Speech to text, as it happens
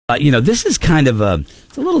this is kind of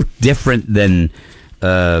it's a little different than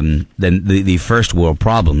the first world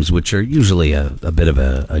problems, which are usually a bit of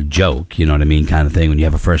a joke, you know what I mean, kind of thing. When you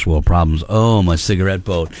have a first world problems, oh, my cigarette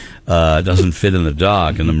boat doesn't fit in the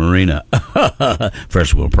dock in the marina.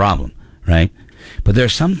 First world problem, right? But there are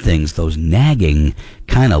some things, those nagging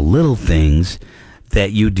kind of little things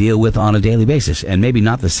that you deal with on a daily basis, and maybe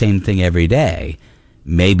not the same thing every day.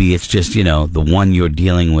 Maybe it's just, the one you're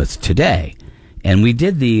dealing with today. And we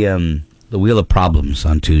did the Wheel of Problems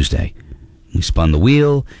on Tuesday. We spun the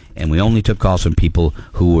wheel, and we only took calls from people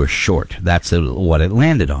who were short. That's what it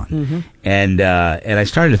landed on. Mm-hmm. And I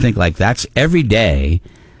started to think, that's every day,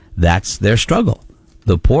 that's their struggle.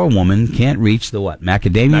 The poor woman can't reach the what?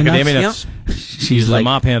 Macadamia nuts? Yep. She's like a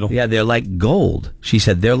mop handle. Yeah, they're like gold. She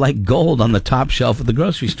said they're like gold on the top shelf of the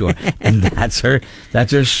grocery store. And that's her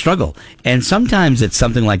struggle. And sometimes it's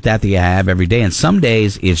something like that you have every day. And some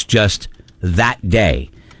days it's just that day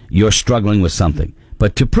you're struggling with something.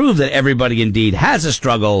 But to prove that everybody indeed has a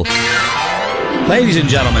struggle, ladies and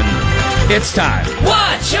gentlemen, it's time.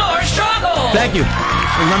 What's your struggle? Thank you.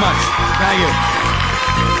 Thank you very much. Thank you.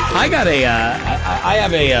 I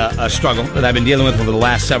have a struggle that I've been dealing with over the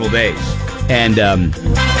last several days, and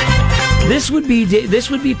this would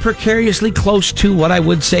be precariously close to what I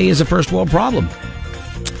would say is a first world problem.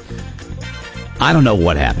 I don't know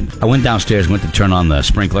what happened. I went downstairs, went to turn on the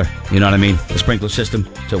sprinkler, you know what I mean? The sprinkler system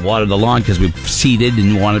to water the lawn because we seeded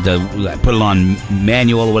and wanted to put it on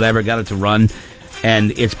manual or whatever, got it to run.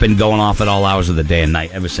 And it's been going off at all hours of the day and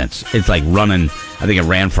night ever since. It's like running, I think it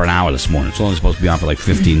ran for an hour this morning. It's only supposed to be on for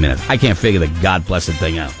 15 minutes. I can't figure the God-blessed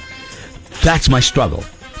thing out. That's my struggle.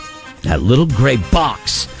 That little gray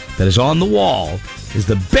box that is on the wall is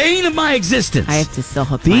the bane of my existence. I have to still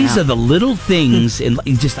hook These are the little things, and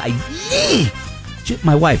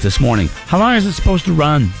my wife this morning, how long is it supposed to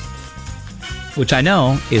run? Which I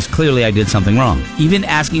know is clearly I did something wrong. Even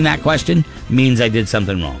asking that question means I did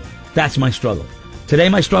something wrong. That's my struggle. Today,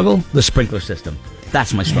 my struggle, the sprinkler system.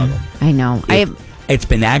 That's my struggle. I know. It's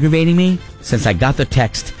been aggravating me since I got the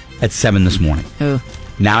text at 7 this morning. Ooh.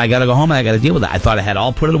 Now I got to go home and I got to deal with it. I thought I had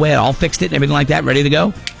all put it away, I all fixed it and everything like that, ready to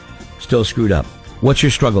go. Still screwed up. What's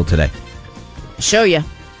your struggle today? Show you.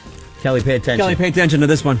 Kelly, pay attention. Kelly, pay attention to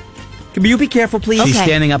this one. Can you be careful, please? She's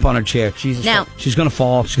standing up on her chair. Jesus. Now, she's going to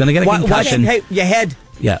fall. She's going to get a concussion. Hey, your head.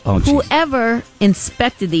 Yeah. Oh, whoever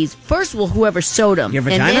inspected these, first of all, whoever sewed them, your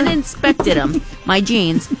and vagina? then inspected them, my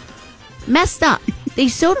jeans, messed up. They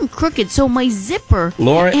sewed them crooked, so my zipper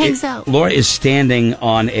hangs out. Laura is standing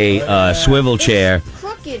on a swivel chair,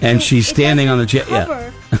 crooked, and so she's standing on the chair.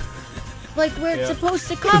 Yeah. Like where it's supposed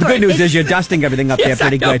to cover. The good news is you're dusting everything up there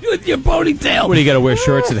pretty good. With your ponytail. What do you got to wear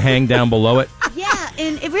shorts that hang down below it? Yeah,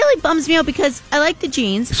 and it really bums me out because I like the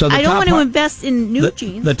jeans. So I don't want to invest in new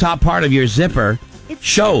jeans. The top part of your zipper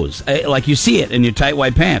shows, like you see it in your tight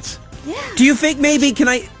white pants. Yeah. Do you think maybe,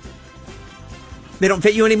 they don't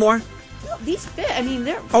fit you anymore? No, these fit. I mean,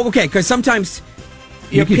 they're... Oh, okay, because sometimes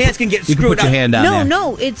your pants can get screwed up. You can put your hand down there.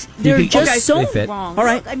 No, they're just so fit. wrong. All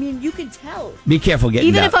right. Look, I mean, you can tell. Be careful getting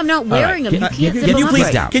Even down. if I'm not wearing them, you can't zip Can you them please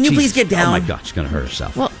up. down? Can you please get down? Oh, my God, she's going to hurt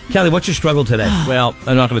herself. Well, Kelly, what's your struggle today? Well,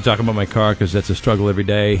 I'm not going to talk about my car because that's a struggle every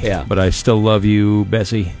day. Yeah. But I still love you,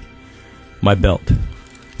 Bessie. My belt.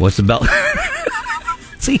 What's the belt?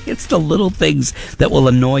 See, it's the little things that will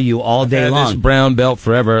annoy you all day long. This brown belt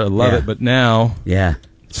forever. I love it, but now... Yeah.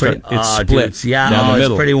 It's split dude, down the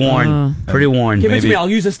middle. It's pretty worn. Pretty worn. Give it to me. I'll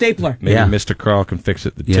use a stapler. Maybe Mr. Carl can fix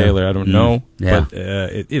it. The tailor, I don't know. Yeah. But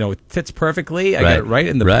it fits perfectly. I got it right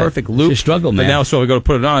in the perfect loop. It's your struggle, man. But now, so I go to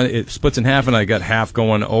put it on. It splits in half, and I got half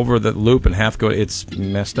going over the loop and half going. It's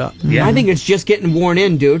messed up. Yeah. I think it's just getting worn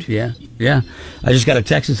in, dude. Yeah. I just got a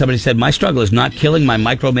text and somebody said, my struggle is not killing my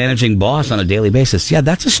micromanaging boss on a daily basis. Yeah,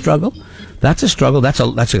 that's a struggle. That's a struggle. That's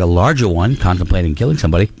like a larger one, contemplating killing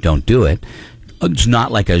somebody. Don't do it. It's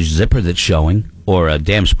not like a zipper that's showing or a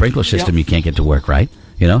damn sprinkler system you can't get to work right.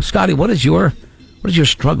 You know, Scotty, what is your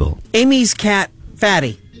struggle? Amy's cat,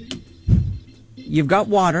 Fatty. You've got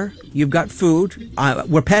water. You've got food.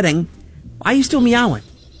 We're petting. Why are you still meowing?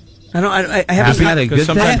 I haven't. Isn't that a good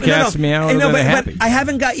sometimes thing? cats meow and they're happy. But I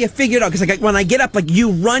haven't got you figured out because when I get up,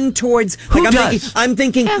 you run towards. Who does? I'm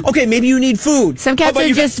thinking, okay, maybe you need food. Some cats are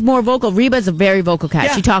just more vocal. Reba's a very vocal cat.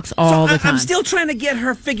 Yeah. She talks all the time. I'm still trying to get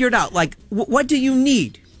her figured out. Like, what do you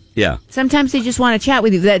need? Yeah. Sometimes they just want to chat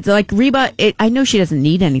with you. That's like Reba. I know she doesn't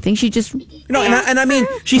need anything. She just and I mean,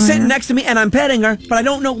 she's sitting next to me and I'm petting her, but I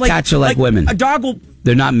don't know. Like, cats are like women. A dog will.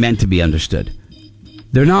 They're not meant to be understood.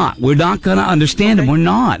 They're not. We're not going to understand them. We're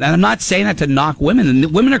not. And I'm not saying that to knock women.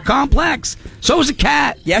 And women are complex. So is a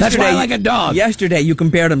cat. That's why I like a dog. Yesterday, you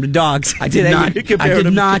compared them to dogs. I did not compare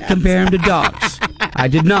them to dogs. I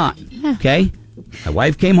did not. Okay? My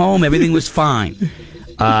wife came home. Everything was fine.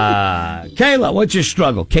 Kayla, what's your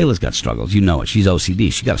struggle? Kayla's got struggles. You know it. She's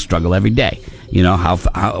OCD. She got to struggle every day. You know,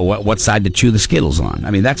 what side to chew the Skittles on.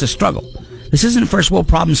 I mean, that's a struggle. This isn't first world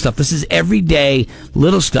problem stuff. This is everyday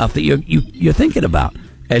little stuff that you're thinking about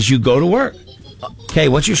as you go to work. Okay,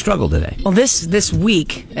 what's your struggle today? Well, this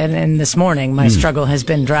week and this morning, my struggle has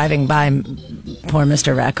been driving by poor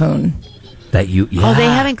Mr. Raccoon. That you, Oh, they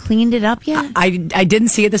haven't cleaned it up yet? I didn't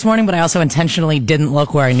see it this morning, but I also intentionally didn't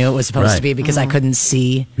look where I knew it was supposed to be because I couldn't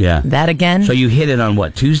see that again. So you hit it on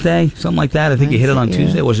what, Tuesday? Something like that? I think you hit it on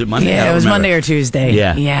Tuesday. Was it Monday? Yeah, it was Monday or Tuesday.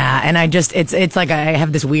 Yeah. Yeah, and I just, it's like I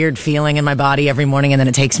have this weird feeling in my body every morning, and then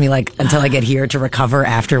it takes me like until I get here to recover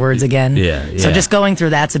afterwards again. Yeah. So just going through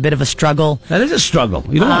that's a bit of a struggle. That is a struggle.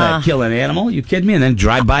 You don't want to kill an animal. You kidding me? And then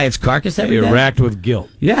drive by its carcass every day? You're racked with guilt.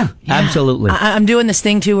 Yeah, absolutely. I'm doing this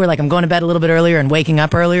thing too where like I'm going to bed a little bit earlier and waking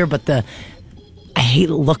up earlier, but I hate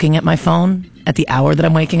looking at my phone at the hour that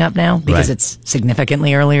I'm waking up now because it's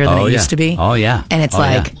significantly earlier than it used to be. Oh, yeah. And it's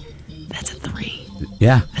that's a 3.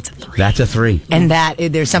 Yeah. That's a 3. That's a 3. And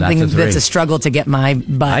there's something that's a struggle to get my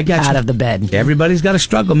butt out of the bed. Everybody's got a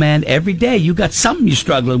struggle, man. Every day you got something you're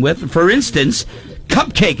struggling with. For instance,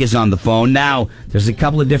 Cupcake is on the phone. Now, there's a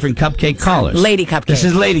couple of different Cupcake callers. Lady Cupcake. This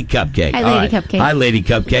is Lady Cupcake. Hi, All Lady right. Cupcake. Hi, Lady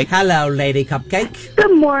Cupcake. Hello, Lady Cupcake.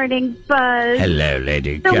 Good morning, Buzz. Hello,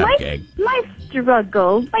 Lady So Cupcake.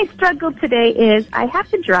 my struggle today is I have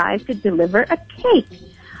to drive to deliver a cake.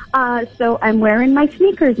 So I'm wearing my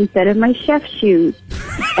sneakers instead of my chef shoes.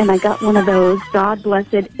 And I got one of those God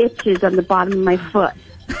blessed itches on the bottom of my foot.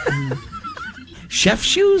 Chef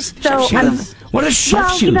shoes? So Chef shoes? What are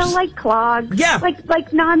chef shoes? you know, like clogs. Yeah.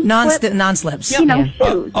 Like non-slip, Non-slips. you know,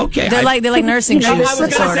 shoes. Okay. They're like nursing You know, shoes. I was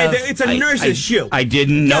going to sort say, of. that it's a nurse's shoe. I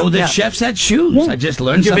didn't know that chefs had shoes. I just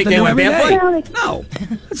learned Did you something think they new went every day. barefoot? Well,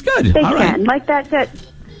 No, that's good. They All right. can.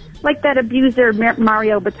 Like that abuser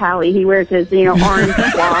Mario Batali. He wears his, orange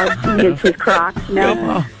clogs and his Crocs,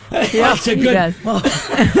 Yeah, that's a good. Yes.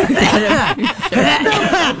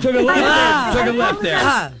 Took a left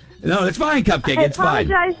there. No, it's fine, Cupcake. It's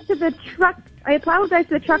fine. I apologize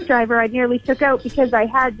to the truck driver. I nearly took out because I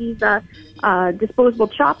had these disposable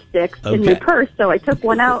chopsticks in my Okay. purse. So I took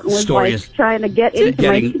one out and was Story is trying to get into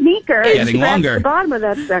my sneaker getting and scratched longer. the bottom of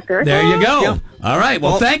that sucker. There you go. Yeah. All right.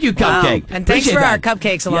 Well, thank you, Cupcake. And thanks Appreciate for our that.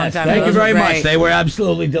 cupcakes a long Yes, time thank ago. you Those very were much. great. They were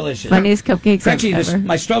absolutely delicious. Funniest cupcakes Actually, ever.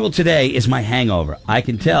 my struggle today is my hangover. I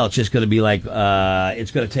can tell it's just going to be like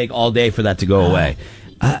it's going to take all day for that to go away.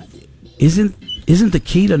 Isn't the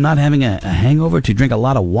key to not having a hangover to drink a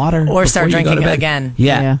lot of water Or start before you go to drinking bed? again.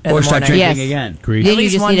 Yeah, In or the start morning. drinking Yes. again. Then At you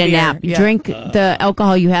least just one need a beer, nap. yeah. Drink the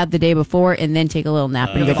alcohol you had the day before, and then take a little nap,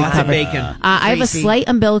 and you'll Lots of recover. bacon. I have a slight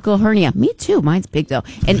umbilical hernia. Me too. Mine's big though.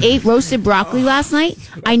 And ate roasted broccoli last night.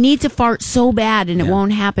 I need to fart so bad, and it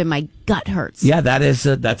won't happen. My gut hurts. Yeah, that's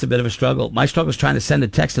a bit of a struggle. My struggle is trying to send a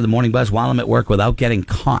text to the Morning Buzz while I'm at work without getting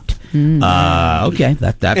caught. Okay,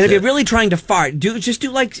 that's And if it. you're really trying to fart, do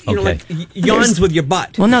like Okay. yawns with your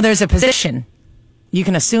butt. Well, no, there's a position. You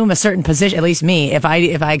can assume a certain position. At least me, if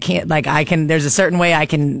I can't, like I can. There's a certain way I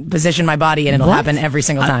can position my body, and it'll What? happen every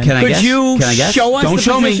single time. Can I Could guess? you Can I guess? show us Don't the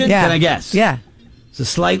show position? me. Yeah. Can I guess? Yeah. It's a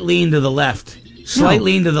slight lean to the left. Slight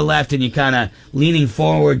lean to the left, and you're kind of leaning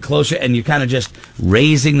forward closer, and you're kind of just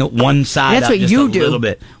raising the one side That's up what just you a do. little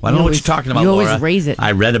bit. Well, I don't know what always- you're talking about, you always Laura. raise it.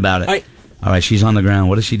 I read about it. All right. All right, she's on the ground.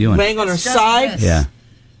 What is she doing? Laying on her side. Yeah.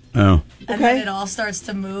 Oh. And then it all starts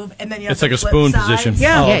to move, and then you have It's to like a flip spoon sides. position.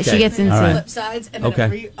 Yeah. Oh, Yeah, okay. she gets into All right. Flip sides, and then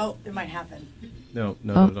Okay. it might happen. No,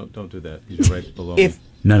 Oh. don't do that. He's right below. If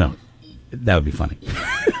No. That would be funny.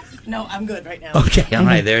 No, I'm good right now. Okay, all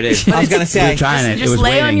right, there it is. I was gonna say, We're trying it. It Just was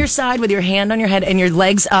lay on waiting. your side with your hand on your head and your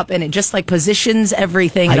legs up, and it just like positions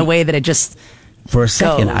everything in a way that it just. For a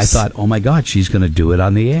second, goes. I thought, oh my God, she's going to do it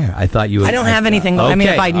on the air. I thought you would. I don't have anything. I mean,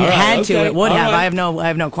 if I all right, had to, okay, it would all have. right. I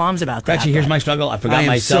have no qualms about that. Gretchen, here's but- my struggle. I forgot I am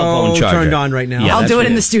my cell phone so charger. turned on right now. Yeah, I'll that's do it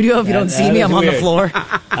in weird. the studio if you don't see me. I'm on the weird. floor.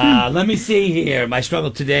 Let me see here. My struggle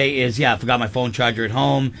today is, I forgot my phone charger at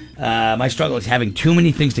home. My struggle is having too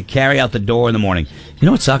many things to carry out the door in the morning. You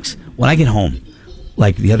know what sucks? When I get home,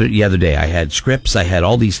 like the other day, I had scripts, I had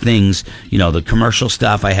all these things, the commercial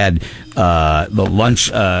stuff, I had the lunch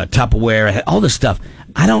Tupperware, I had all this stuff.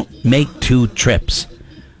 I don't make 2 trips.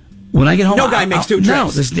 When I get home, No guy makes 2 No,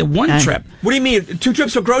 trips. this is the one trip. What do you mean? 2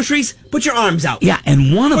 trips for groceries? Put your arms out. Yeah,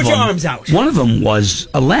 and one of Put them. your arms out. One of them was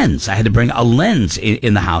a lens. I had to bring a lens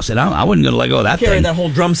in the house, and I wasn't going to let go of that Carry thing. that whole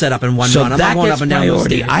drum set up in one So run. I'm that not going gets up and down those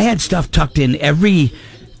priority. stairs. I had stuff tucked in every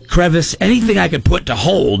crevice, anything I could put to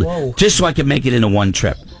hold, Whoa. just so I could make it into one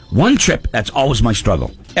trip. One trip. That's always my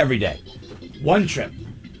struggle every day. One trip.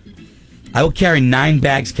 I will carry 9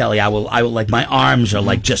 bags, Kelly. I will like my arms are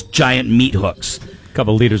like just giant meat hooks.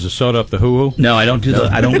 Couple liters of soda up the hoo-hoo. No, I don't do we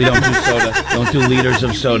don't do soda. Don't do liters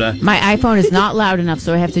of soda. My iPhone is not loud enough,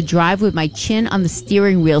 so I have to drive with my chin on the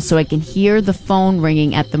steering wheel so I can hear the phone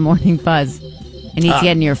ringing at the morning buzz. I need to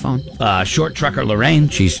get an earphone. Short trucker Lorraine,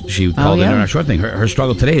 she called in on our short thing. Her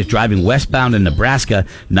struggle today is driving westbound in Nebraska.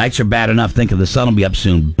 Nights are bad enough, thinking the sun will be up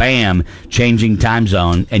soon. Bam, changing time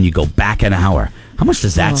zone, and you go back an hour. How much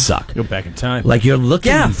does that suck? Go back in time. Like you're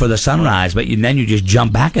looking for the sunrise, but then you just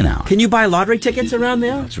jump back an hour. Can you buy lottery tickets around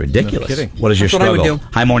there? It's ridiculous. No kidding. What is your That's what I struggle? would do.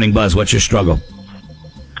 Hi, Morning Buzz. What's your struggle?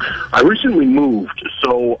 I recently moved,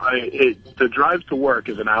 so the drive to work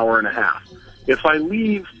is an hour and a half. If I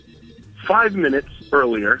leave 5 minutes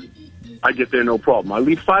earlier, I get there no problem. I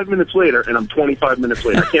leave 5 minutes later, and I'm 25 minutes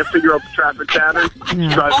late. I can't figure out the traffic pattern.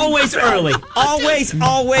 Always early. Always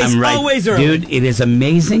I'm right. always early. Dude, it is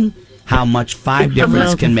amazing how much 5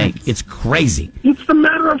 difference can make. It's crazy. It's a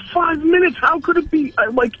matter of 5 minutes. How could it be?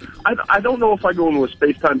 I don't know if I go into a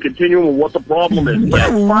space-time continuum or what the problem is, but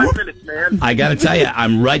it's 5 minutes, man. I got to tell you,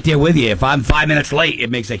 I'm right there with you. If I'm 5 minutes late, it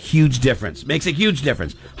makes a huge difference. Makes a huge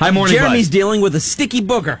difference. Hi, Morning Jeremy's Buzz. dealing with a sticky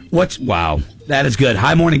booger. Wow, that is good.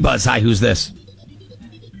 Hi, Morning Buzz. Hi, who's this?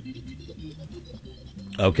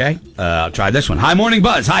 Okay, I'll try this one. Hi, Morning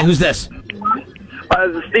Buzz. Hi, who's this?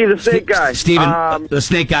 Steve the Snake Guy. Steven, the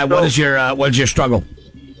Snake Guy. What is your struggle?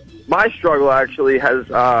 My struggle actually has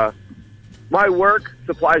my work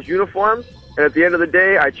supplies uniforms, and at the end of the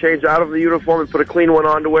day, I change out of the uniform and put a clean one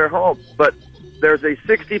on to wear home. But there's a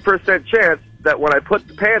 60% chance that when I put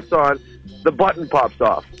the pants on, the button pops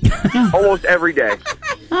off. Almost every day.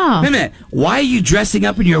 Oh. Wait a minute. Why are you dressing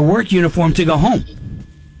up in your work uniform to go home?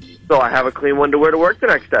 So I have a clean one to wear to work the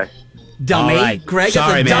next day. Dummy. All right. Greg,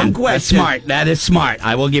 Sorry, that's a dumb man. question. That's smart. That is smart.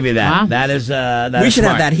 I will give you that. Wow. That is that We is should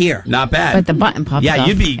have smart. that here. Not bad. But the button pops Yeah, off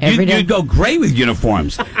every day. you'd go great with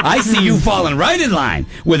uniforms. I see you falling right in line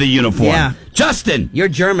with a uniform. Yeah. Justin, You're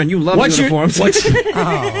German. You love uniforms.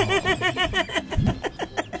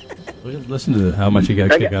 Listen to how much you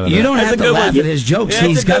got to kick out of that. you don't That's have a to good laugh one. at his jokes. Yeah,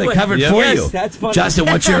 He's that's a got good it one. covered Yes, for you. that's funny. Justin,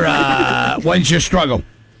 what's your struggle?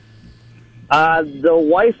 The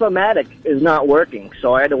wife-o-matic is not working,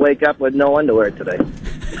 so I had to wake up with no underwear today.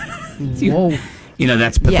 Whoa. You know,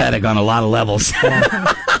 that's pathetic on a lot of levels.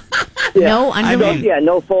 No underwear.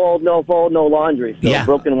 No fold, no laundry. So Yeah.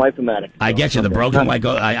 broken wife-o-matic. I get you. The broken white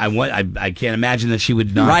goat. I can't imagine that she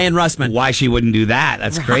would not. Ryan Russman. Why she wouldn't do that?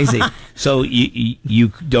 That's crazy. So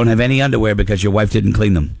you don't have any underwear because your wife didn't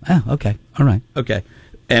clean them. Oh, okay. All right. Okay.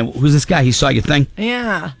 And who's this guy? He saw your thing?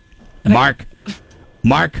 Yeah. Mark?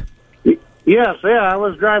 Yes, I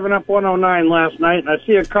was driving up 109 last night, and I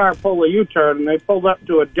see a car pull a U-turn, and they pulled up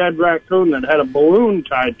to a dead raccoon that had a balloon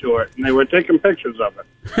tied to it, and they were taking pictures of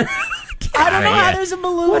it. I don't know how there's a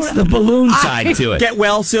balloon. What's the balloon tied to it? Get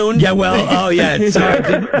well soon. Yeah, well, oh, yeah.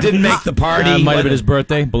 Didn't make the party. Might have been his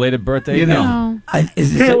birthday, belated birthday. You know. No.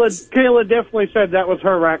 Kayla definitely said that was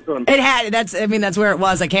her raccoon. It had. That's where it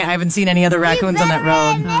was. I haven't seen any other raccoons on that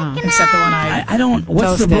road except the one I don't.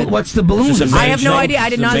 What's Toasted. the balloon? Just a I have no joke. idea. I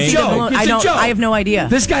did It's a not vain see the joke. balloon. It's a joke. I have no idea.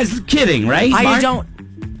 This guy's kidding, right? I Mark? don't.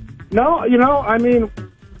 No, I mean,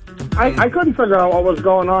 I couldn't figure out what was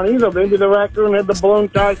going on either. Maybe the raccoon had the balloon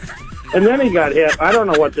tied, and then he got hit. I don't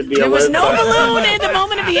know what the deal There was is. no balloon at the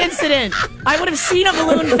moment of the incident. I would have seen a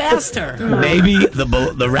balloon faster. Maybe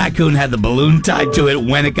the raccoon had the balloon tied to it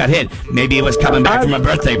when it got hit. Maybe it was coming back from a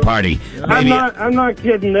birthday party. Maybe. I'm not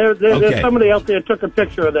kidding. There's Okay. somebody out there took a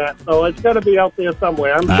picture of that, so it's got to be out there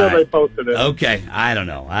somewhere. I'm All sure right. they posted it. Okay, I don't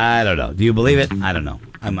know. Do you believe it? I don't know.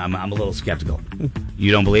 I'm a little skeptical.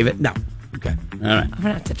 You don't believe it? No. Okay. All right. I'm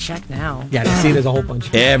gonna have to check now. Yeah, you see, there's a whole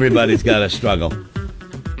bunch. Everybody's got a struggle.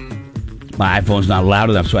 My iPhone's not loud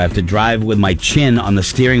enough, so I have to drive with my chin on the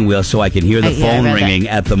steering wheel so I can hear the Yeah, I phone read that. ringing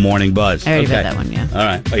at the morning buzz. I already okay. read that one, yeah. All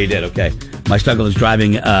right. Oh, you did? Okay. My struggle is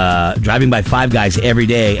driving by Five Guys every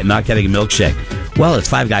day and not getting a milkshake. Well, it's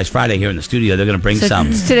Five Guys Friday here in the studio. They're going to bring So some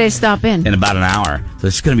today's stop in. in about an hour. So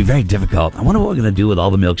it's going to be very difficult. I wonder what we're going to do with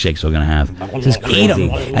all the milkshakes we're going to have. Just crazy.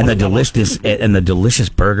 And the delicious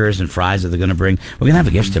burgers and fries that they're going to bring. We're going to have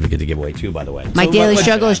a gift certificate to give away too, by the way. My daily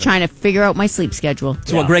struggle is trying to figure out my sleep schedule.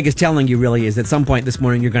 So what Greg is telling you really is at some point this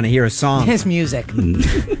morning you're going to hear a song. His music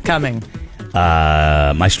coming.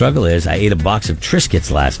 My struggle is I ate a box of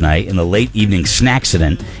Triscuits last night in the late evening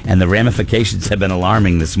snacksident, and the ramifications have been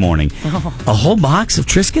alarming this morning. A whole box of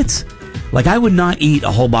Triscuits? Like, I would not eat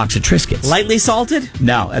a whole box of Triscuits. Lightly salted?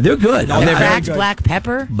 No, they're good. No, they're very Cracked good. black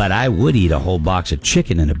pepper. But I would eat a whole box of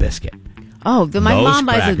chicken in a biscuit. Oh, my Those mom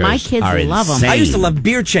buys it. My crackers kids are love them. insane. I used to love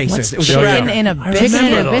beer chasers. What's It was chicken forever. in a I biscuit?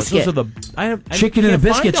 remember in a those. biscuit. Those are the I Chicken and a can't find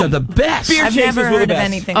biscuits are them. the best. Beer I've chasers never were the heard of best.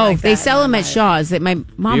 anything Oh, like that. they sell them at Shaw's. That my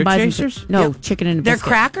mom Beer buys chasers? them. No, chicken and a They're biscuit.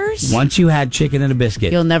 crackers? Once you had chicken and a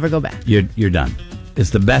biscuit, You'll never go back. you're done. It's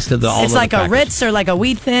the best of all It's of like the a crackers. Ritz or like a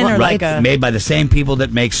Wheat Thin or Right, like a... made by the same people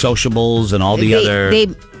that make Sociables and all the other.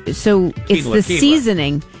 So it's Keebler, the Keebler.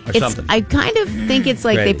 seasoning. Or It's something. I kind of think it's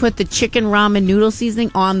like Gravy. they put the chicken ramen noodle seasoning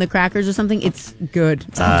on the crackers or something. It's good.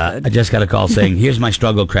 I just got a call saying, "Here's my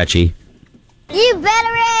struggle, Cretchy." You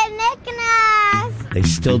better recognize. They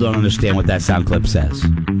still don't understand what that sound clip says.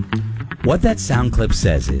 What that sound clip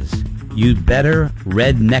says is, "You better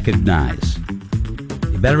redneckignize."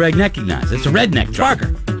 You better redneckignize. It's a redneck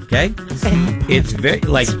trucker. Okay, it's very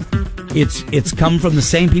like it's come from the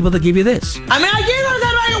same people that give you this, I mean, I get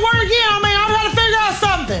that make it work again. I mean, I'm going to figure out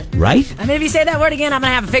something. right? I mean, if you say that word again, I'm going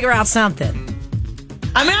to have to figure out something.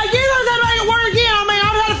 I mean, I get that make it work again. I mean,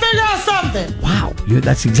 I'm going to figure out something. Wow,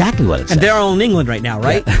 that's exactly what it says. And they're all in England right now,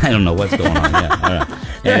 right? I don't know what's going on. Yeah, all right.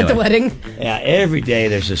 They're at the Anyway. wedding. Yeah, every day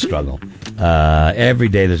there's a struggle. Every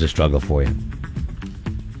day there's a struggle for you.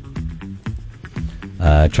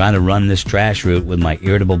 Trying to run this trash route with my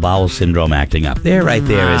irritable bowel syndrome acting up. There, right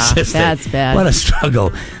there is just that's bad. What a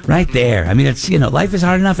struggle, right there. I mean, it's life is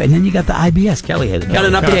hard enough, and then you got the IBS. Kelly had it. Got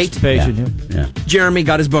an update. Constipation, Yeah. Jeremy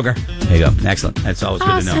got his booger. There you go. Excellent. That's always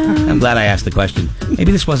good to know. I'm glad I asked the question.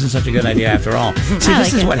 Maybe this wasn't such a good idea after all. See, I this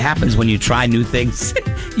like is it. what happens when you try new things.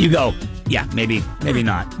 You go, yeah, maybe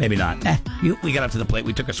not. We got up to the plate.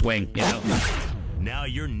 We took a swing. You know. Now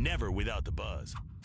you're never without the buzz.